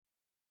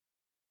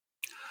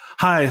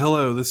Hi,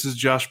 hello. This is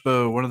Josh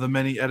Bowe, one of the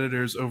many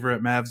editors over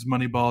at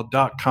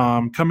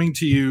MavsMoneyball.com, coming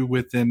to you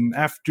with an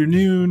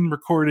afternoon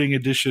recording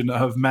edition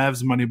of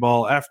Mavs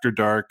Moneyball After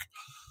Dark,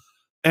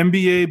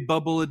 NBA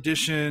Bubble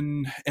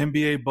Edition,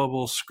 NBA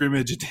Bubble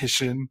Scrimmage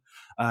Edition,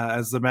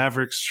 as the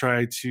Mavericks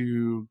try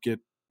to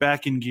get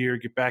back in gear,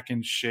 get back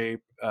in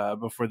shape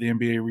before the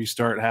NBA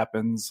restart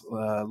happens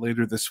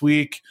later this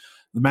week.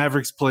 The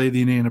Mavericks play the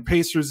Indiana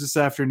Pacers this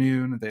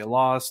afternoon. They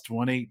lost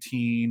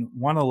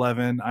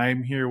 118-111.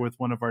 I'm here with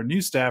one of our new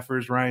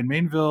staffers, Ryan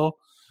Mainville.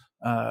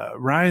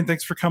 Ryan,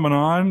 thanks for coming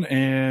on.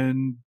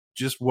 And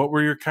just what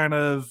were your kind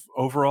of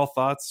overall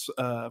thoughts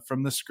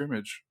from this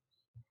scrimmage?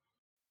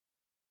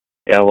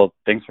 Yeah, well,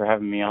 thanks for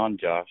having me on,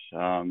 Josh.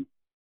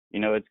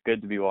 It's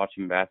good to be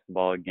watching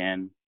basketball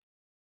again.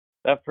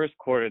 That first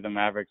quarter, the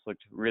Mavericks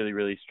looked really,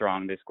 really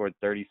strong. They scored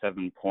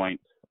 37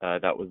 points.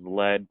 That was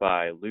led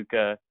by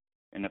Luka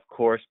and, of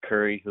course,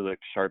 Curry, who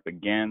looked sharp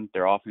again.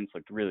 Their offense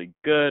looked really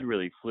good,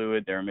 really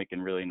fluid. They were making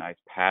really nice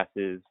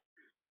passes.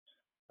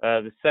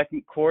 The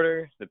second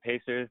quarter, the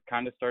Pacers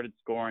kind of started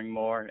scoring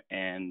more,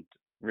 and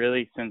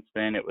really since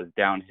then it was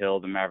downhill.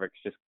 The Mavericks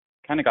just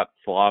kind of got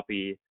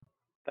sloppy.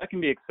 That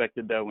can be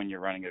expected, though, when you're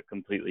running a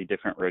completely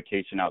different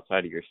rotation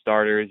outside of your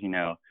starters.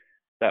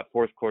 That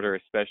fourth quarter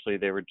especially,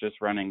 they were just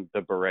running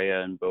the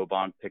Barea and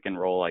Boban pick and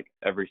roll like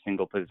every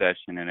single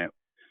possession, and it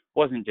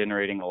wasn't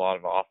generating a lot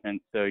of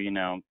offense. So,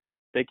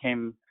 they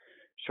came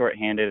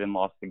shorthanded and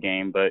lost the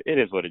game, but it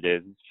is what it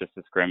is. It's just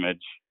a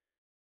scrimmage.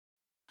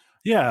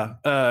 Yeah,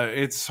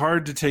 it's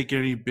hard to take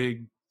any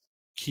big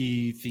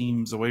key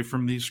themes away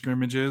from these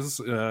scrimmages,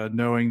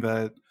 knowing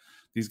that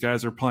these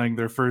guys are playing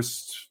their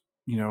first,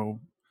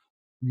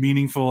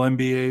 meaningful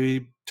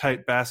NBA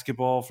type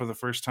basketball for the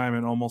first time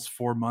in almost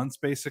 4 months,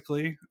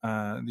 basically.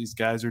 These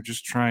guys are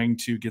just trying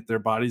to get their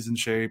bodies in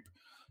shape.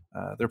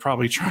 They're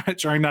probably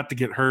trying not to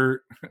get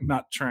hurt,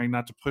 not trying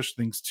not to push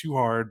things too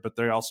hard, but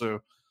they're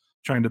also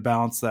trying to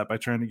balance that by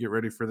trying to get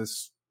ready for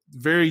this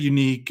very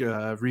unique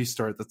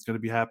restart that's going to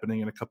be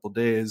happening in a couple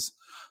days.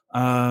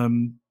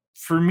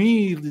 For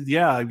me,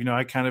 yeah,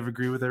 I kind of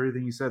agree with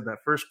everything you said.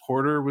 That first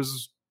quarter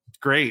was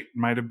great.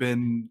 Might have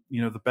been,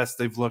 the best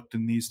they've looked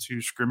in these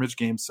two scrimmage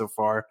games so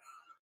far.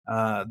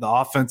 The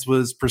offense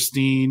was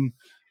pristine.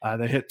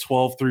 They hit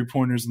 12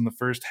 3-pointers in the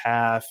first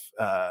half.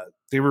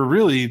 They were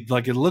really,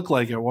 like, it looked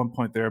like at one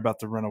point they were about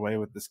to run away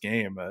with this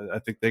game. I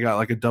think they got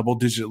like a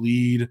double-digit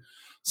lead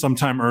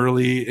sometime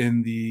early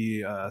in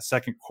the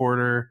second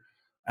quarter.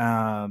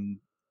 Well,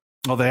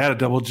 they had a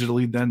double-digit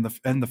lead then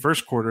in the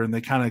first quarter, and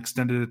they kind of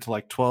extended it to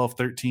like 12,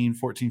 13,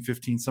 14,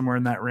 15, somewhere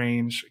in that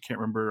range. I can't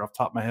remember off the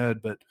top of my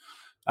head, but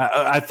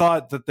I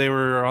thought that they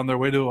were on their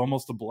way to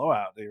almost a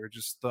blowout. They were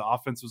just, the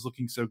offense was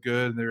looking so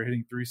good, and they were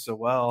hitting threes so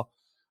well.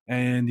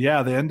 And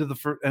yeah, the end of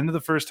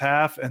the first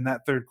half and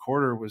that third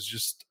quarter was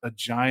just a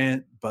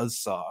giant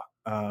buzzsaw.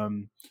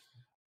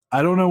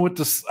 I don't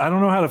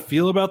know how to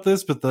feel about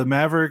this, but the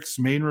Mavericks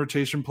main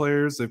rotation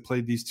players, they've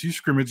played these two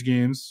scrimmage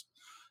games,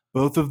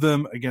 both of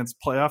them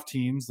against playoff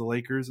teams, the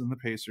Lakers and the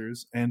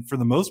Pacers. And for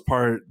the most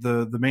part,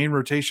 the main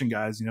rotation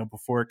guys,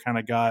 before it kind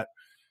of got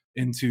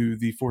into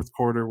the fourth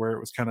quarter where it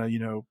was kind of,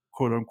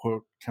 quote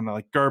unquote, kind of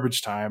like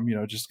garbage time,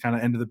 just kind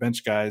of end of the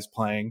bench guys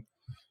playing.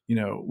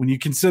 When you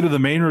consider the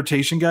main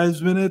rotation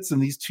guys' minutes in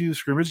these two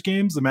scrimmage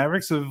games, the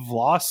Mavericks have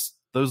lost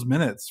those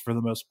minutes for the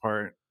most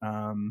part.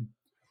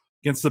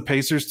 Against the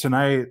Pacers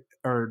tonight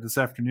or this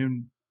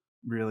afternoon,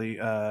 really,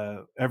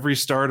 every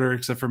starter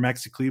except for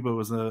Maxi Kleber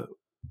was a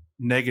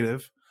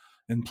negative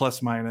and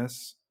plus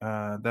minus.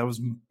 That was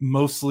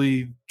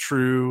mostly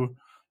true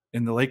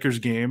in the Lakers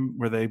game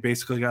where they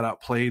basically got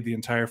outplayed the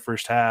entire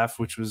first half,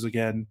 which was,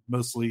 again,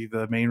 mostly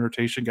the main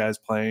rotation guys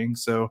playing.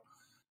 So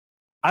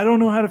I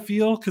don't know how to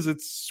feel because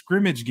it's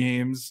scrimmage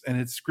games,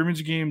 and it's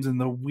scrimmage games in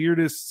the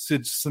weirdest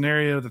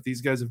scenario that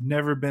these guys have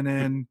never been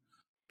in.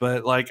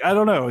 But, like, I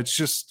don't know. It's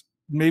just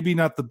maybe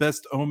not the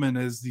best omen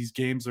as these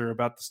games are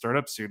about to start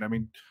up soon. I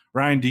mean,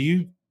 Ryan, do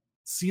you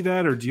see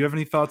that, or do you have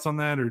any thoughts on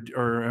that,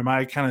 or am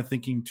I kind of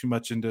thinking too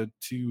much into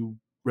two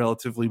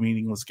relatively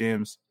meaningless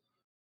games?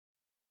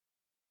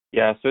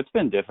 Yeah, so it's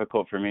been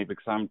difficult for me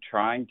because I'm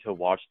trying to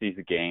watch these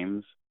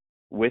games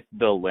with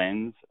the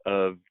lens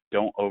of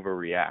don't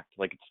overreact.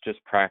 Like it's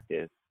just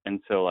practice. And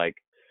so like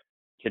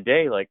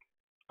today, like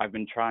I've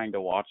been trying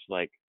to watch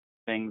like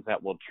things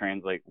that will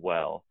translate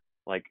well,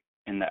 like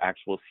in the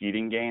actual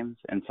seeding games.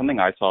 And something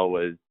I saw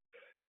was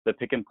the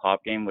pick and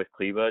pop game with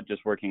Kleba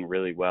just working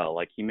really well.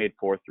 Like he made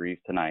four threes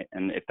tonight.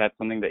 And if that's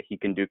something that he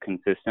can do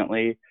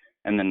consistently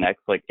in the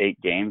next like 8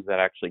 games that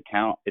actually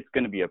count, it's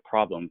going to be a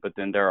problem. But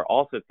then there are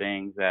also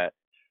things that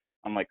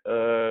I'm like,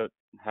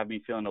 have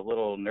me feeling a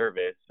little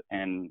nervous.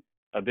 And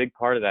a big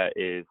part of that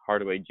is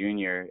Hardaway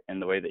Jr.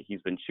 and the way that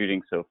he's been shooting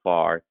so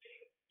far.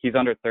 He's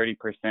under 30%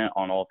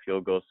 on all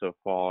field goals so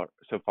far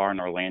in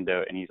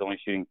Orlando, and he's only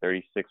shooting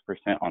 36%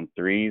 on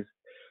threes.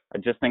 I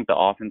just think the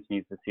offense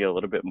needs to see a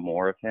little bit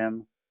more of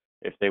him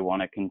if they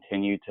want to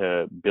continue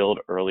to build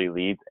early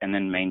leads and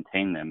then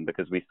maintain them,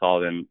 because we saw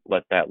them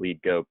let that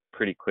lead go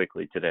pretty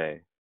quickly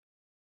today.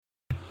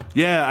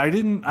 Yeah,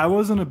 I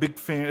wasn't a big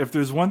fan. If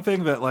there's one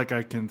thing that like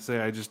I can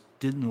say I just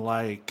didn't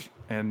like,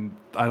 and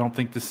I don't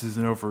think this is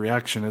an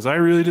overreaction, is I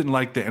really didn't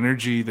like the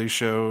energy they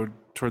showed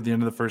toward the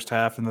end of the first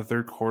half and the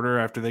third quarter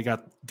after they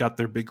got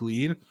their big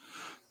lead.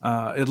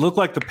 It looked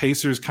like the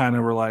Pacers kind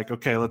of were like,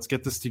 okay, let's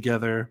get this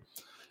together.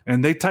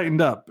 And they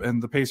tightened up,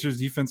 and the Pacers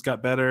defense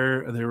got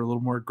better. They were a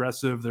little more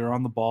aggressive. They were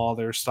on the ball.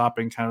 They were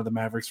stopping kind of the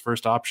Mavericks'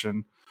 first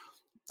option.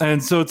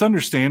 And so it's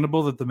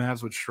understandable that the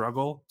Mavs would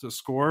struggle to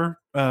score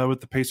with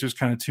the Pacers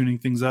kind of tuning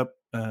things up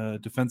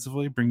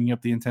defensively, bringing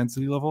up the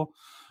intensity level.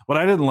 What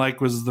I didn't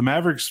like was the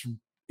Mavericks.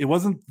 It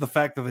wasn't the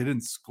fact that they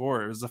didn't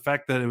score; it was the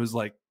fact that it was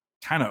like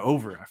kind of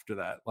over after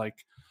that. Like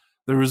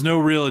there was no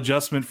real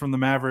adjustment from the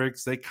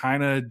Mavericks. They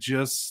kind of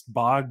just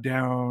bogged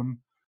down,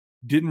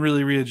 didn't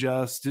really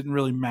readjust, didn't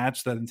really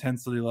match that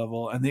intensity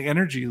level, and the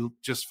energy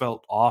just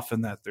felt off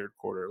in that third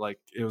quarter. Like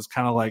it was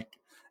kind of like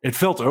it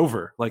felt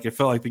over. Like it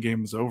felt like the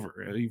game was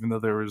over, even though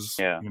there was,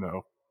 Yeah.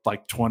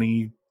 like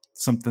 20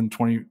 something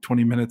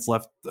 20 minutes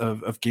left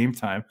of game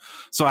time.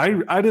 So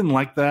I didn't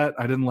like that.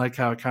 I didn't like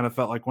how it kind of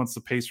felt like once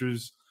the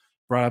Pacers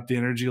brought up the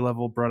energy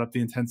level, brought up the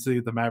intensity,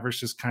 the Mavericks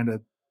just kind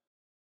of,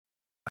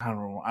 I don't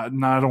know.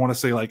 I don't want to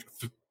say like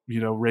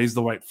raise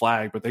the white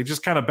flag, but they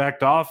just kind of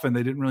backed off and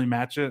they didn't really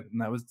match it, and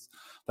that was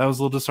a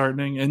little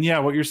disheartening. And yeah,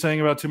 what you're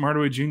saying about Tim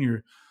Hardaway Jr.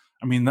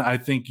 I mean, I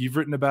think you've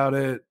written about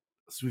it.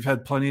 So we've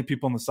had plenty of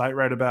people on the site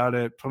write about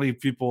it. Plenty of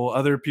people,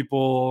 other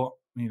people,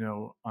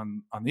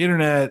 on the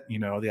internet,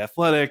 the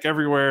Athletic,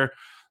 everywhere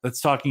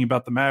that's talking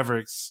about the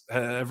Mavericks.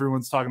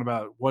 Everyone's talking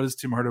about what is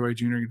Tim Hardaway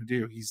Jr. going to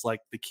do? He's like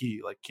the key.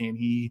 Like, can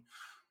he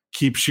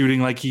keep shooting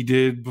like he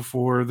did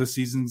before the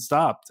season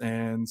stopped?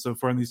 And so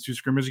far in these two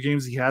scrimmage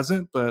games, he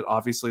hasn't, but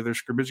obviously they're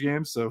scrimmage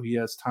games, so he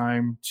has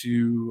time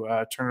to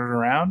turn it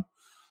around.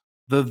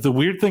 The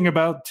weird thing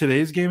about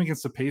today's game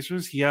against the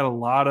Pacers, he had a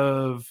lot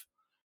of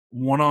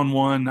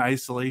one-on-one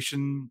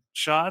isolation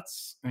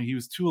shots. I mean, he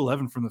was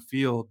 2-11 from the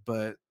field,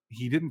 but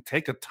he didn't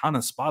take a ton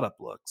of spot up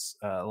looks.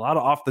 A lot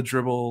of off the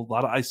dribble, a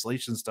lot of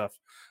isolation stuff,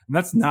 and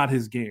that's not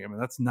his game,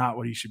 and that's not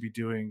what he should be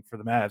doing for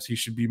the Mavs. He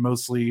should be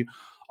mostly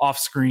off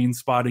screen,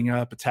 spotting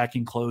up,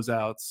 attacking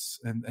closeouts,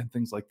 and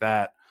things like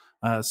that.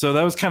 So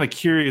that was kind of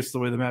curious the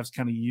way the Mavs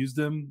kind of used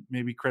him.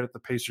 Maybe credit the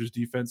Pacers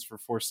defense for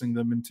forcing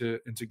them into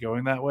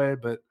going that way,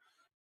 but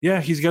yeah,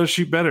 he's got to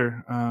shoot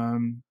better.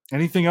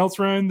 Anything else,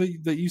 Ryan,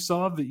 that you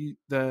saw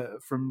that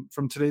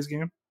from today's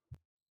game?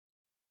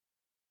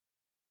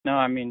 No,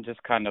 I mean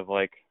just kind of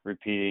like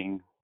repeating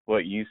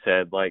what you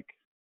said. Like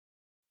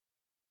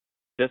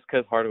just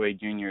because Hardaway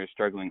Jr. is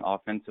struggling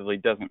offensively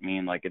doesn't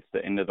mean like it's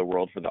the end of the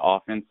world for the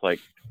offense. Like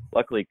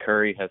luckily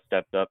Curry has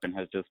stepped up and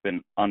has just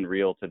been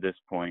unreal to this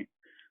point.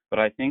 But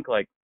I think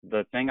like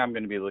the thing I'm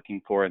going to be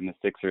looking for in the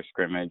Sixers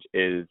scrimmage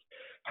is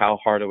how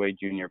Hardaway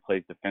Jr.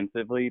 plays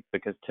defensively,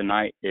 because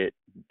tonight it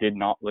did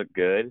not look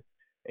good.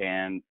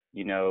 And,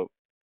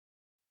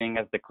 seeing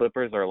as the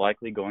Clippers are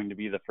likely going to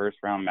be the first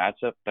round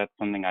matchup, that's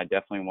something I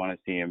definitely want to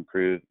see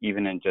improve,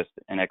 even in just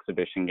an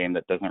exhibition game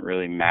that doesn't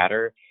really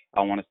matter.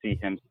 I want to see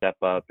him step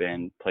up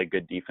and play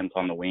good defense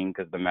on the wing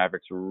because the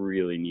Mavericks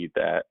really need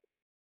that.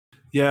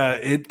 Yeah,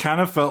 it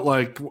kind of felt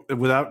like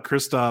without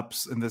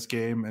Kristaps in this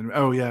game, and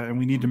oh yeah, and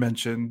we need to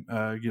mention,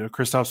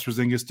 Kristaps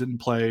Porzingis didn't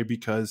play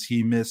because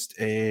he missed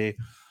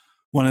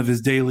one of his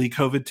daily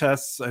COVID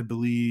tests. I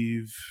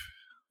believe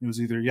it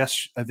was either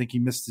I think he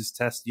missed his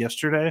test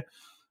yesterday,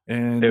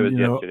 and It was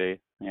yesterday.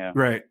 Yeah.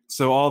 right.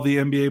 So all the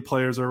NBA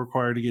players are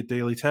required to get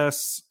daily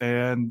tests.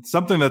 And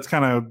something that's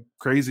kind of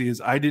crazy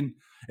is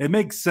it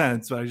makes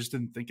sense, but I just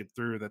didn't think it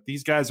through that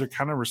these guys are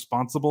kind of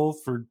responsible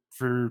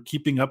for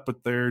keeping up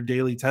with their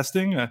daily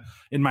testing.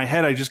 In my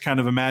head, I just kind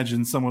of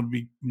imagine someone would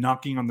be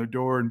knocking on their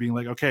door and being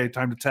like, okay,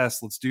 time to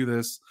test. Let's do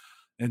this.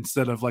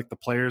 Instead of like the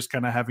players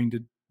kind of having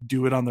to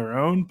do it on their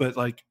own. But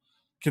like,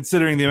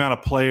 considering the amount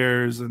of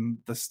players and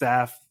the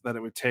staff that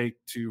it would take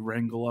to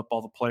wrangle up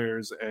all the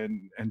players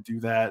and do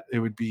that, it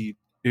would be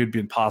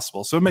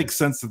impossible. So it makes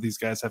sense that these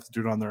guys have to do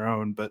it on their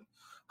own. But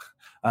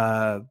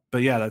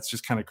yeah, that's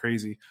just kind of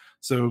crazy.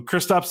 So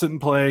Kristaps didn't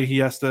play. He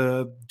has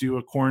to do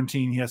a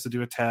quarantine. He has to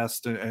do a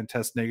test and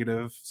test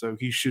negative. So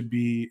he should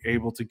be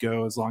able to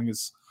go as long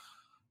as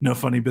no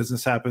funny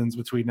business happens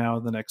between now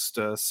and the next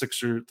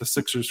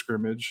Sixers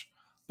scrimmage.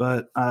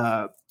 But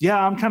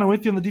yeah, I'm kind of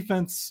with you on the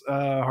defense.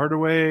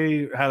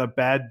 Hardaway had a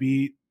bad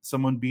beat.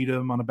 Someone beat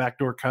him on a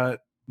backdoor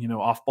cut.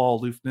 Off ball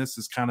aloofness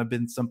has kind of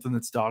been something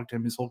that's dogged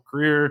him his whole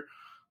career.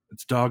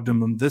 It's dogged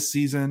him this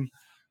season.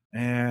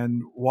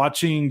 And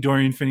watching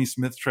Dorian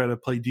Finney-Smith try to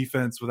play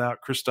defense without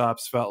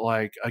Kristaps felt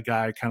like a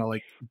guy kind of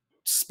like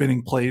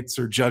spinning plates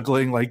or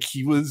juggling. Like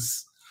he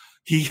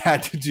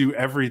had to do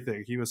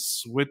everything. He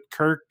was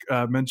Kirk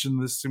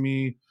mentioned this to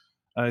me.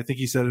 I think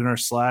he said in our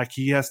Slack,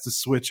 he has to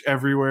switch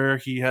everywhere.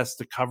 He has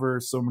to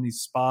cover so many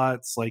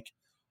spots. Like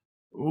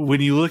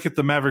when you look at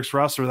the Mavericks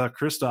roster without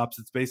Kristaps,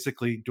 it's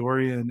basically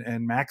Dorian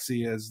and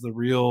Maxey as the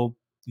real,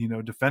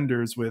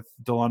 defenders, with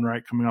DeLon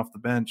Wright coming off the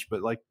bench.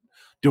 But like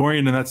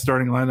Dorian in that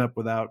starting lineup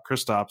without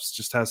Kristaps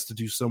just has to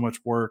do so much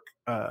work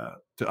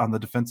on the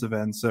defensive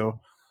end. So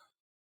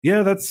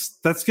Yeah, that's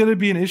going to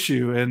be an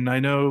issue, and I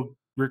know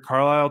Rick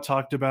Carlisle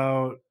talked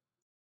about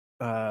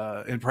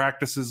in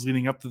practices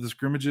leading up to the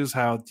scrimmages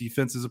how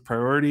defense is a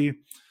priority,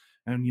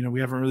 and we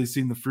haven't really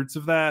seen the fruits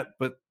of that.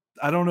 But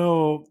I don't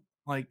know,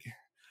 like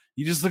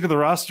you just look at the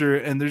roster,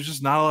 and there's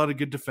just not a lot of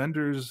good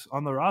defenders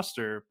on the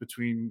roster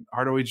between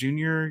Hardaway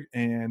Jr.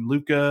 and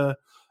Luca.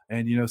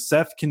 And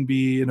Seth can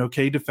be an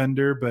okay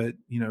defender, but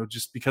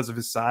just because of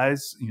his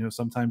size,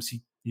 sometimes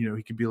he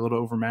can be a little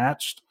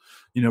overmatched.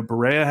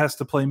 Barea has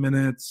to play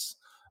minutes.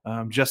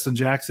 Justin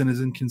Jackson is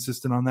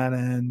inconsistent on that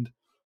end.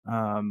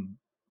 Um,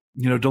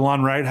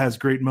 DeLon Wright has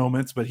great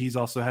moments, but he's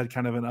also had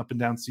kind of an up and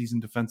down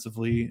season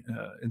defensively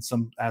in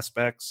some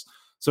aspects.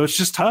 So it's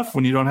just tough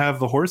when you don't have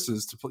the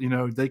horses to play.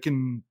 They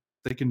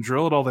can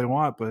drill it all they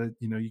want, but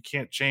you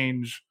can't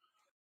change.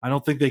 I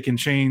don't think they can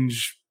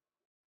change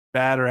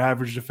bad or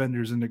average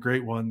defenders into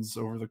great ones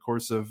over the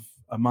course of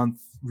a month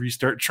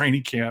restart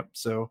training camp.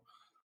 So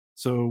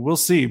we'll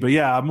see. But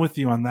yeah, I'm with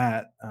you on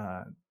that.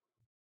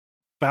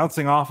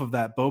 Bouncing off of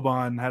that,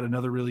 Boban had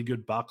another really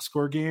good box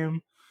score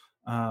game.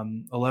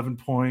 11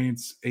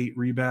 points, 8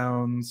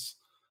 rebounds,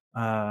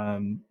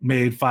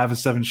 made 5 of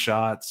 7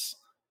 shots.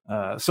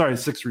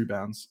 6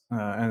 rebounds,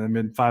 and then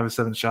made 5 of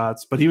 7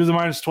 shots. But he was a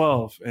minus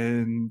 12,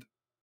 and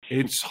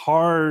it's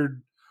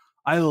hard.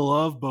 I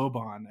love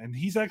Boban, and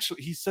he's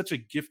such a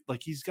gift.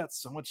 Like, he's got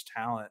so much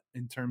talent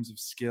in terms of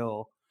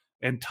skill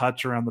and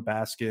touch around the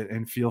basket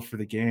and feel for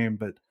the game,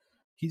 but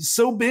he's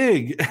so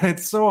big.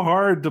 It's so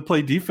hard to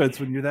play defense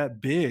when you're that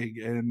big.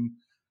 And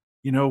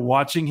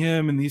watching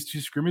him in these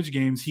two scrimmage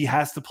games, he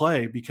has to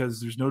play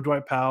because there's no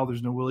Dwight Powell,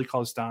 there's no Willie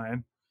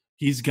Cauley-Stein.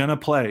 He's gonna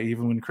play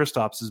even when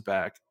Kristaps is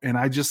back, and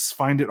I just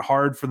find it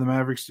hard for the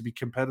Mavericks to be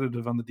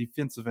competitive on the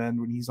defensive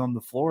end when he's on the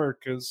floor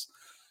because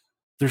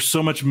there's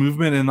so much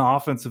movement in the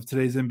offense of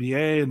today's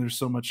NBA, and there's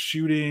so much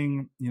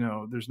shooting.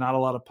 There's not a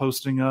lot of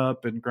posting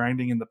up and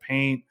grinding in the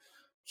paint.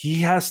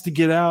 He has to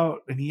get out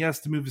and he has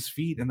to move his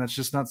feet, and that's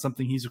just not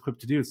something he's equipped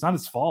to do. It's not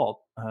his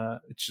fault.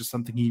 It's just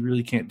something he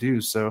really can't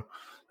do. So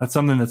that's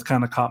something that's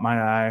kind of caught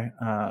my eye.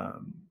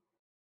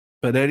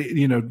 But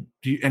Eddie,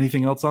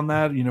 anything else on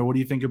that? What do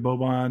you think of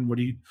Boban? What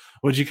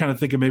did you kind of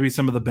think of maybe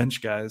some of the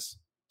bench guys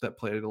that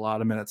played a lot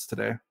of minutes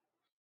today?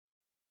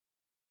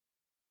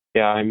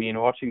 Yeah, I mean,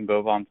 watching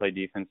Boban play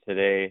defense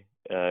today,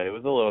 it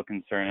was a little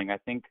concerning. I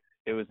think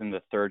it was in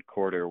the third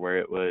quarter where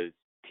it was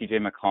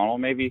TJ McConnell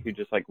maybe who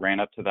just like ran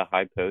up to the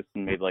high post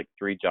and made like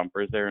 3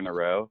 jumpers there in a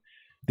row.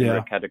 And Yeah.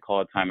 Rick had to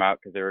call a timeout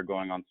because they were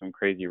going on some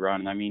crazy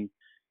run. And I mean,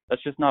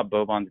 that's just not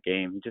Boban's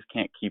game. He just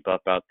can't keep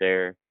up out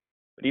there.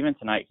 But even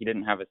tonight, he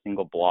didn't have a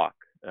single block.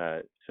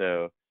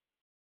 So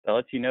that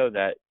lets you know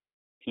that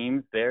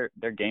teams they're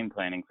game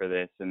planning for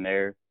this and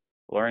they're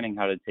learning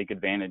how to take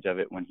advantage of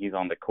it when he's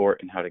on the court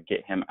and how to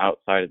get him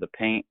outside of the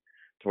paint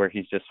to where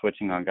he's just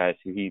switching on guys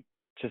who he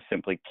just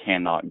simply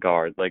cannot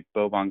guard. Like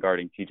Boban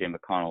guarding TJ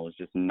McConnell is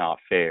just not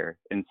fair.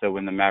 And so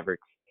when the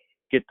Mavericks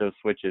get those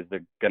switches,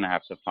 they're gonna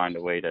have to find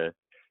a way to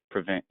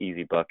prevent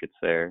easy buckets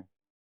there.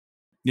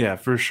 Yeah,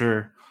 for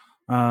sure.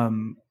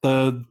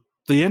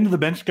 The end of the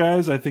bench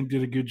guys, I think,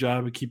 did a good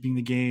job of keeping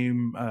the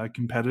game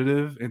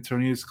competitive.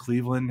 Antonius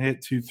Cleveland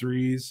hit 2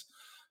 threes.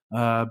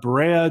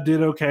 Barea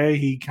did okay.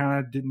 He kind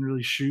of didn't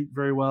really shoot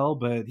very well,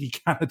 but he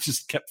kind of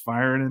just kept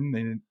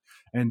firing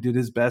and did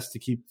his best to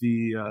keep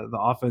the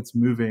offense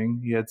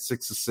moving. He had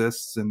 6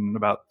 assists in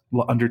about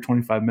under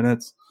 25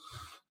 minutes.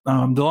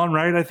 DeLon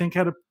Wright, I think,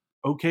 had a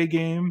okay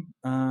game.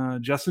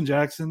 Justin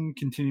Jackson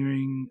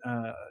continuing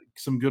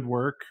some good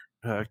work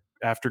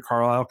after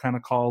Carlisle kind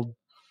of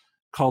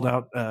called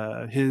out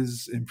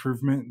his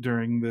improvement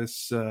during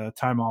this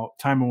time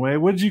away.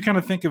 What did you kind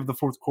of think of the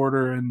fourth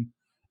quarter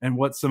and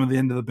what some of the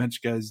end of the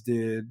bench guys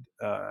did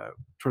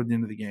toward the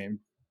end of the game?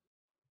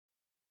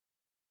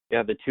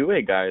 Yeah, the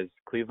two-way guys,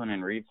 Cleveland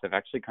and Reeves, have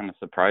actually kind of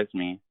surprised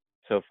me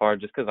so far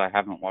just because I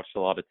haven't watched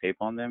a lot of tape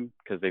on them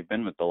because they've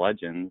been with the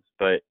Legends.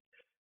 But,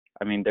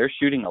 I mean, they're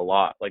shooting a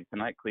lot. Like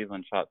tonight,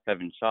 Cleveland shot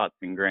 7 shots,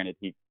 and granted,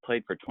 he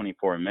played for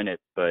 24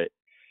 minutes. But,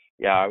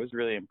 yeah, I was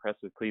really impressed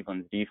with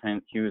Cleveland's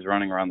defense. He was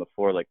running around the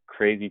floor like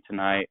crazy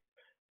tonight.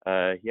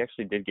 He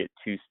actually did get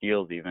 2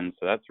 steals even,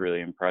 so that's really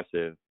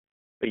impressive.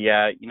 But,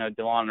 yeah,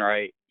 DeLon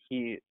Wright,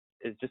 he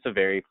is just a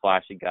very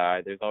flashy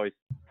guy. There's always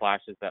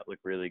flashes that look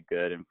really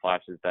good and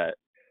flashes that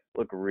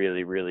look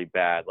really, really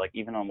bad. Like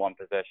even on one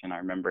possession, I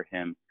remember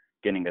him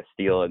getting a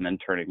steal and then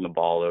turning the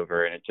ball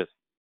over, and it just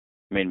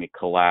made me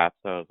collapse.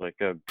 I was like,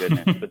 oh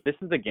goodness. But this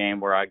is a game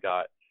where I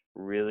got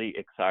really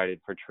excited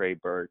for Trey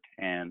Burke,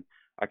 and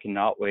I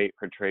cannot wait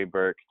for Trey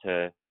Burke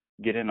to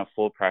get in a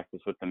full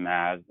practice with the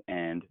Mavs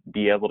and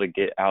be able to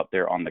get out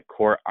there on the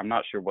court. I'm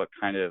not sure what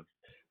kind of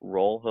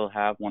role he'll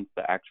have once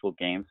the actual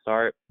game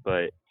starts,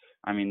 but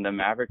I mean, the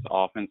Mavericks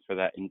offense for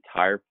that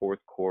entire fourth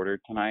quarter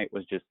tonight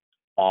was just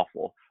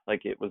awful.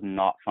 Like, it was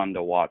not fun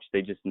to watch.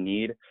 They just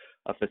need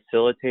a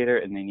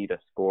facilitator and they need a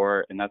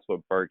scorer, and that's what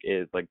Burke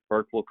is. Like,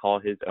 Burke will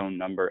call his own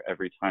number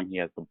every time he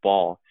has the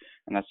ball,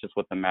 and that's just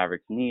what the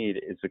Mavericks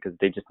need is because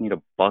they just need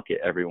a bucket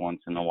every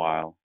once in a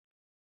while.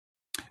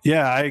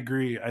 Yeah, I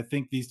agree. I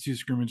think these two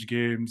scrimmage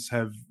games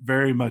have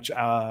very much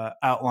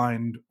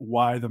outlined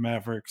why the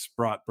Mavericks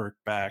brought Burke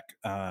back.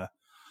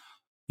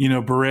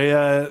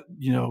 Barea,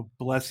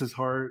 bless his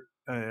heart,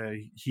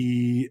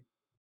 he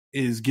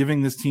is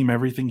giving this team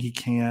everything he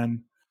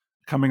can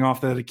coming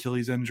off that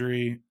Achilles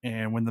injury.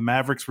 And when the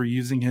Mavericks were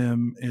using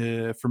him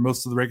for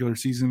most of the regular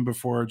season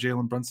before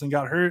Jalen Brunson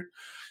got hurt,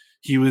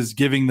 he was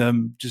giving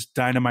them just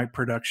dynamite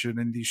production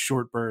in these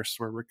short bursts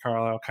where Rick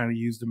Carlisle kind of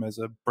used him as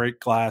a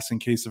break glass in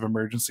case of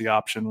emergency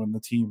option when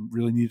the team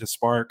really needed a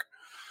spark.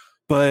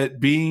 But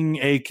being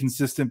a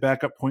consistent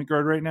backup point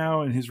guard right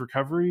now in his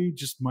recovery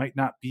just might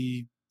not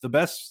be the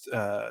best.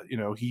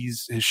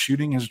 His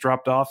shooting has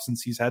dropped off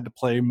since he's had to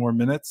play more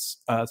minutes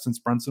since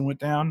Brunson went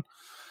down.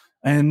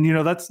 And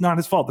that's not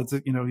his fault. That's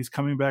he's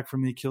coming back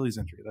from the Achilles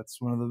injury.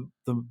 That's one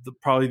of the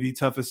probably the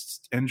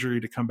toughest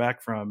injury to come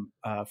back from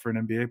for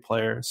an NBA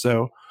player.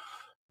 So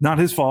not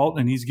his fault,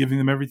 and he's giving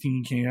them everything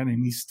he can,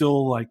 and he's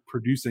still like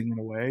producing in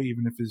a way,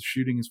 even if his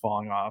shooting is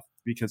falling off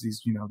because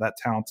he's that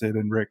talented.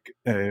 And Rick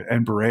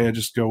and Barea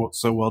just go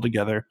so well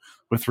together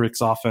with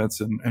Rick's offense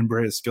and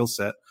Barea's skill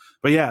set.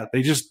 But yeah,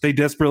 they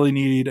desperately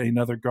need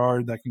another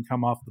guard that can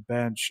come off the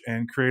bench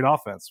and create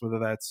offense, whether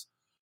that's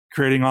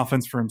creating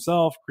offense for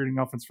himself, creating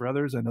offense for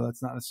others. I know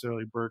that's not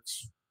necessarily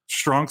Burke's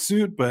strong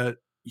suit, but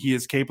he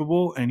is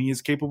capable, and he is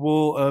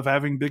capable of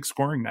having big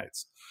scoring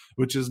nights,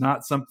 which is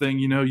not something,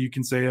 you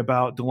can say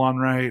about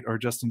DeLon Wright or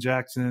Justin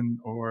Jackson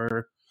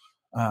or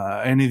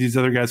any of these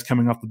other guys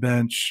coming off the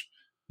bench.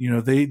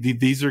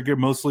 These are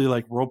mostly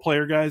like role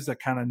player guys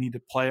that kind of need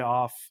to play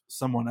off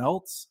someone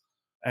else.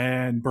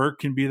 And Burke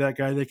can be that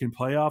guy they can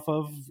play off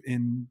of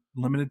in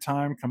limited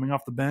time coming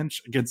off the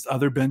bench against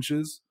other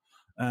benches.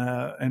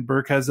 And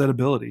Burke has that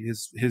ability.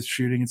 His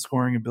shooting and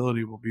scoring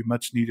ability will be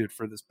much needed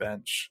for this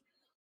bench.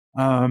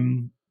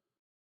 Otherwise,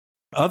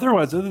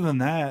 other than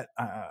that,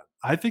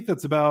 I think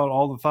that's about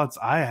all the thoughts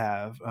I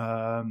have.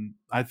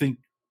 I think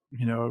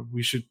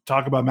we should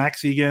talk about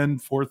Maxey again.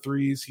 4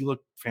 threes. He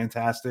looked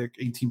fantastic.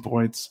 18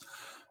 points.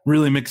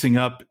 Really mixing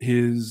up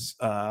his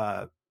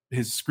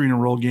screen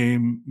and roll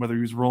game, whether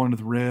he was rolling to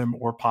the rim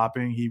or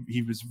popping.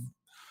 He was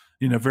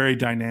very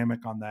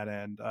dynamic on that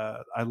end.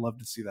 I love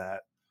to see that.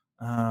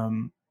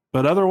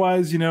 But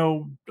otherwise,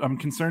 I'm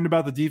concerned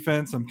about the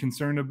defense. I'm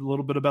concerned a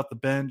little bit about the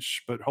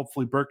bench, but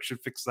hopefully Burke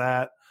should fix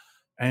that.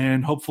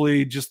 And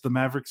hopefully just the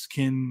Mavericks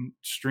can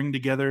string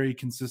together a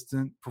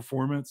consistent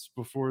performance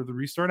before the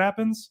restart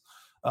happens.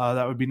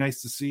 That would be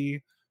nice to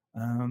see.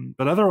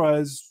 But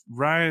otherwise,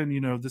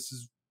 Ryan, this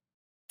is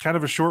kind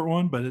of a short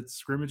one, but it's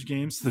scrimmage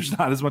games. So there's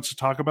not as much to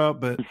talk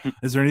about. But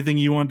is there anything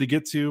you wanted to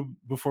get to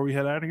before we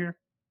head out of here?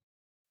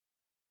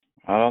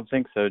 I don't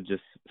think so.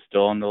 Just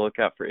still on the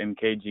lookout for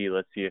MKG.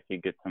 Let's see if he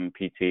gets some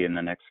PT in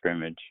the next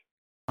scrimmage.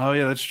 Oh,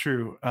 yeah, that's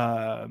true.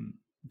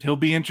 He'll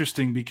be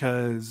interesting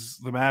because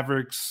the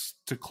Mavericks,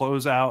 to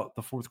close out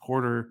the fourth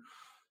quarter,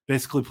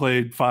 basically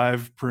played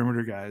 5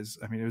 perimeter guys.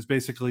 I mean, it was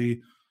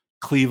basically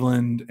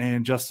Cleveland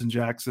and Justin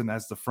Jackson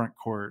as the front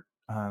court.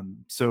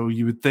 So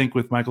you would think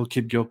with Michael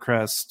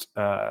Kidd-Gilchrist,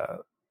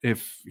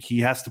 if he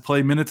has to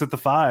play minutes at the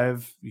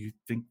 5, you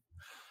think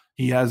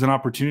he has an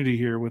opportunity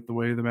here with the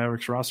way the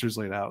Mavericks roster is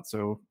laid out.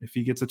 So if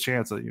he gets a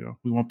chance,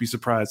 we won't be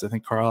surprised. I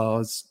think Carlisle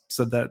has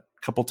said that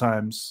a couple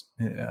times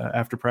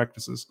after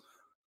practices.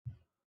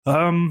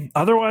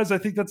 Otherwise, I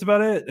think that's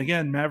about it.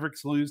 Again,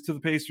 Mavericks lose to the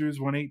Pacers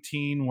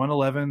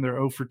 118-111. They're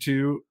 0 for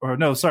 2. Or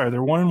no, sorry,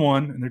 they're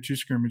 1-1 in their 2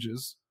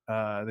 scrimmages.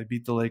 They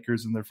beat the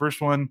Lakers in their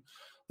first one.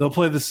 They'll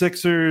play the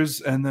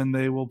Sixers, and then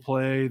they will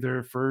play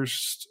their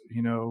first,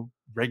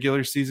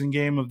 regular season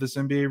game of this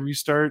NBA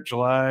restart,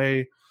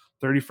 July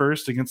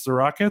 31st against the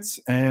Rockets.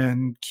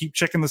 And keep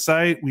checking the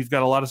site. We've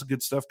got a lot of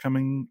good stuff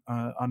coming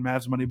on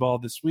Mavs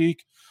Moneyball this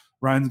week.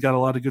 Ryan's got a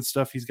lot of good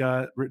stuff he's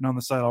got written on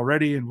the site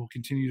already, and we'll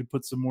continue to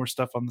put some more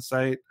stuff on the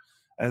site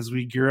as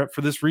we gear up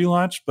for this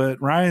relaunch. But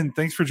Ryan,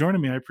 thanks for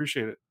joining me. I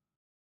appreciate it.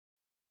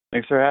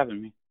 Thanks for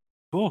having me.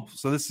 Cool.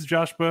 So this is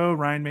Josh Bowe,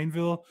 Ryan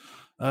Mainville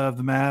of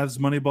the Mavs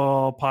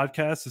Moneyball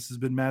podcast. This has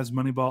been Mavs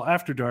Moneyball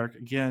After Dark.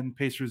 Again,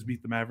 Pacers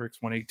beat the Mavericks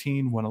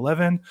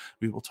 118-111.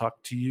 We will talk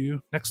to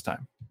you next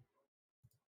time.